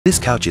This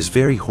couch is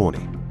very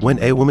horny.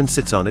 When a woman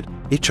sits on it,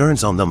 it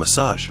turns on the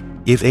massage.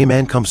 If a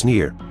man comes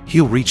near,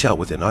 he'll reach out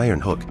with an iron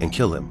hook and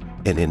kill him,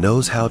 and it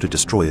knows how to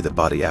destroy the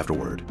body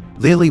afterward.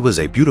 Lily was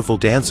a beautiful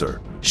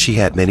dancer. She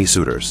had many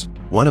suitors.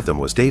 One of them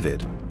was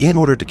David. In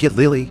order to get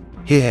Lily,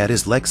 he had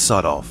his legs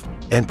sawed off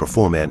and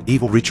performed an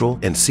evil ritual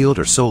and sealed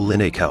her soul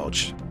in a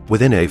couch.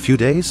 Within a few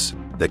days,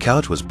 the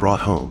couch was brought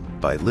home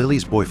by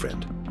Lily's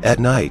boyfriend. At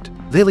night,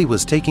 Lily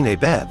was taking a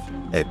bath.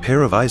 A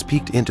pair of eyes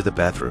peeked into the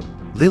bathroom.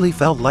 Lily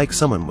felt like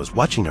someone was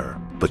watching her,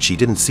 but she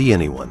didn't see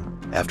anyone.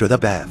 After the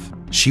bath,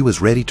 she was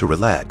ready to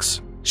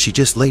relax. She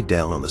just laid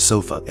down on the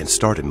sofa and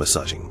started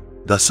massaging.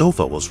 The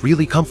sofa was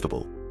really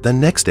comfortable. The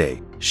next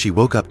day, she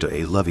woke up to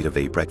a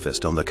lovey-dovey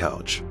breakfast on the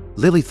couch.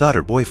 Lily thought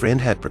her boyfriend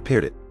had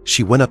prepared it.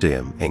 She went up to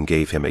him and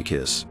gave him a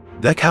kiss.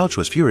 The couch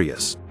was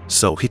furious,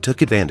 so he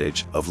took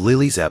advantage of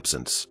Lily's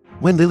absence.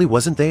 When Lily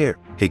wasn't there,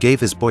 he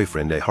gave his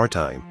boyfriend a hard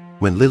time.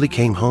 When Lily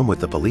came home with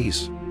the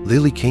police,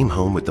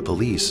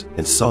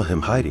 and saw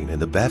him hiding in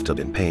the bathtub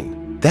in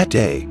pain. That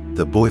day,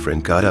 the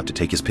boyfriend got up to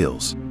take his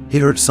pills. He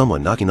heard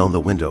someone knocking on the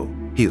window.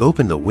 He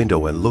opened the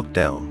window and looked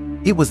down.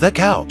 It was the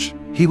couch.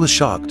 He was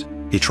shocked.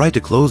 He tried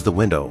to close the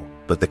window,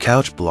 but the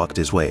couch blocked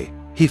his way.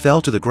 He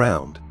fell to the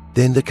ground.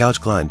 Then the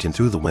couch climbed in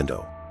through the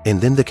window.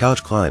 And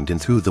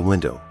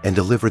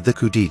delivered the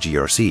coup de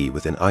GRC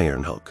with an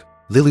iron hook.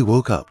 Lily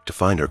woke up to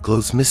find her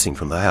clothes missing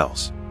from the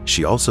house.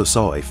 She also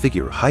saw a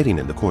figure hiding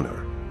in the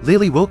corner.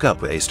 Lily woke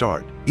up with a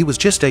start. It was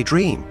just a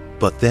dream.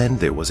 But then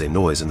there was a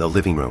noise in the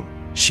living room.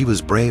 She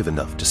was brave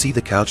enough to see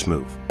the couch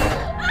move.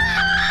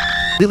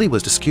 Lily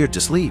was too scared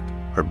to sleep.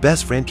 Her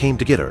best friend came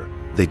to get her.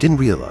 They didn't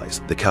realize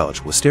the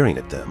couch was staring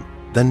at them.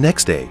 The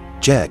next day,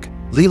 Jack,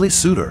 Lily's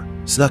suitor,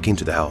 snuck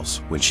into the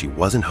house when she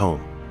wasn't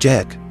home.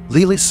 Jack,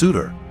 Lily's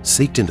suitor,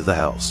 sneaked into the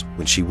house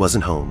when she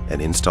wasn't home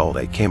and installed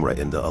a camera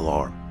in the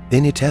alarm.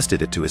 Then he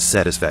tested it to his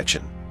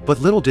satisfaction.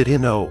 But little did he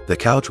know the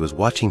couch was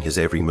watching his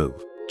every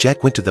move.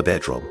 Jack went to the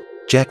bedroom,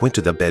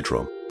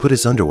 put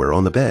his underwear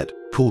on the bed,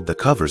 pulled the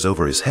covers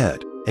over his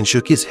head, and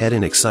shook his head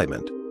in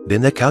excitement.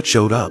 Then the couch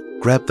showed up,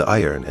 grabbed the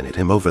iron and hit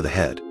him over the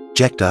head.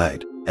 Jack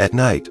died. At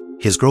night,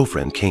 his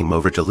girlfriend came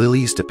over to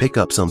Lily's to pick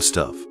up some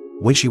stuff.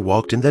 When she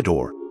walked in the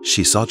door,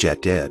 she saw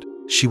Jack dead.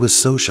 She was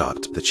so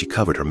shocked that she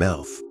covered her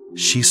mouth.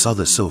 She saw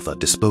the sofa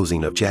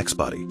disposing of Jack's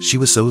body. She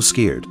was so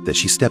scared that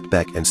she stepped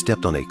back and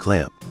stepped on a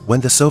clamp.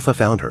 When the sofa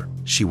found her,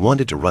 she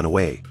wanted to run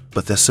away,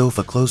 but the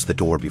sofa closed the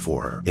door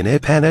before her. In a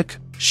panic,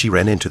 she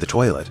ran into the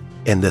toilet,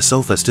 and the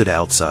sofa stood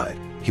outside.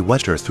 He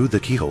watched her through the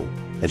keyhole,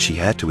 and she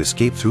had to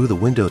escape through the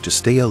window to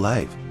stay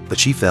alive, but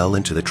she fell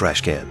into the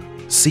trash can.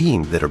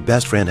 Seeing that her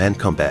best friend hadn't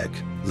come back,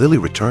 Lily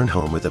returned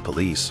home with the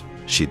police.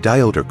 She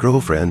dialed her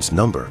girlfriend's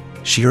number.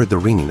 She heard the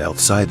ringing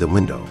outside the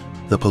window.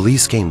 The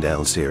police came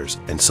downstairs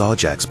and saw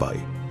Jack's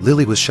body.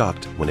 Lily was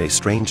shocked when a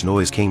strange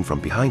noise came from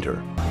behind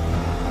her.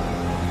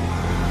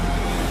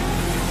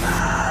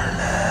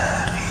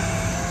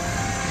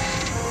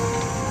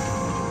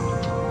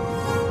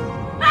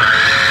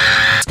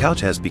 The couch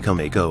has become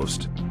a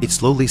ghost. It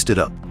slowly stood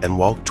up and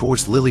walked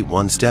towards Lily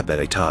one step at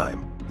a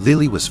time.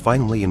 Lily was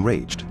finally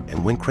enraged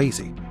and went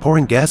crazy,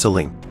 pouring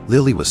gasoline.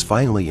 Lily was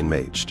finally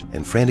enraged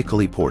and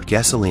frantically poured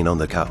gasoline on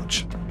the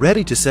couch,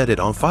 ready to set it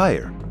on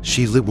fire.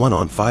 She lit one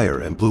on fire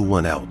and blew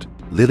one out.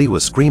 Lily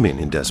was screaming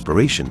in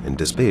desperation and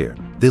despair.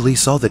 Lily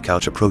saw the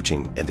couch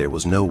approaching and there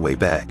was no way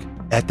back.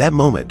 At that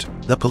moment,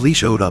 the police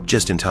showed up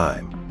just in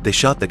time. They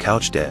shot the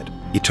couch dead.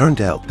 It turned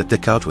out that the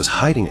couch was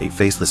hiding a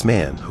faceless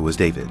man who was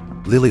David.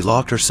 Lily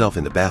locked herself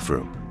in the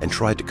bathroom and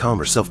tried to calm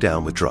herself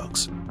down with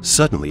drugs.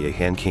 Suddenly, a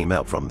hand came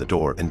out from the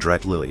door and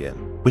dragged Lily in.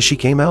 When she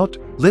came out,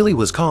 Lily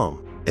was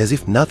calm, as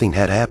if nothing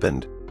had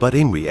happened. But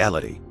in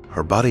reality,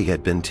 her body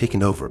had been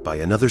taken over by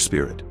another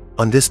spirit.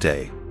 On this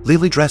day,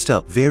 Lily dressed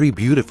up very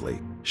beautifully.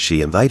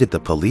 She invited the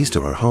police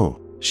to her home.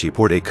 She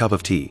poured a cup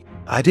of tea.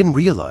 I didn't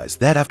realize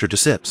that after 2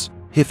 sips,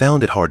 he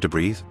found it hard to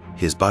breathe.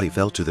 His body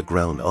fell to the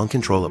ground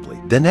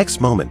uncontrollably. The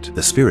next moment,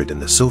 the spirit in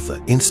the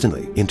sofa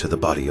instantly into the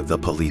body of the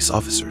police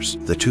officers.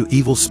 The 2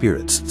 evil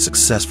spirits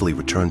successfully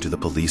returned to the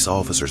police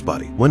officer's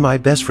body. When my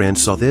best friend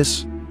saw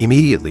this,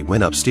 immediately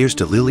went upstairs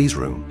to Lily's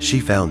room.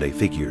 She found a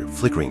figure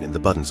flickering in the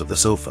buttons of the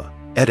sofa.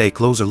 At a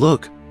closer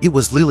look, it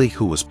was Lily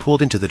who was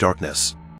pulled into the darkness.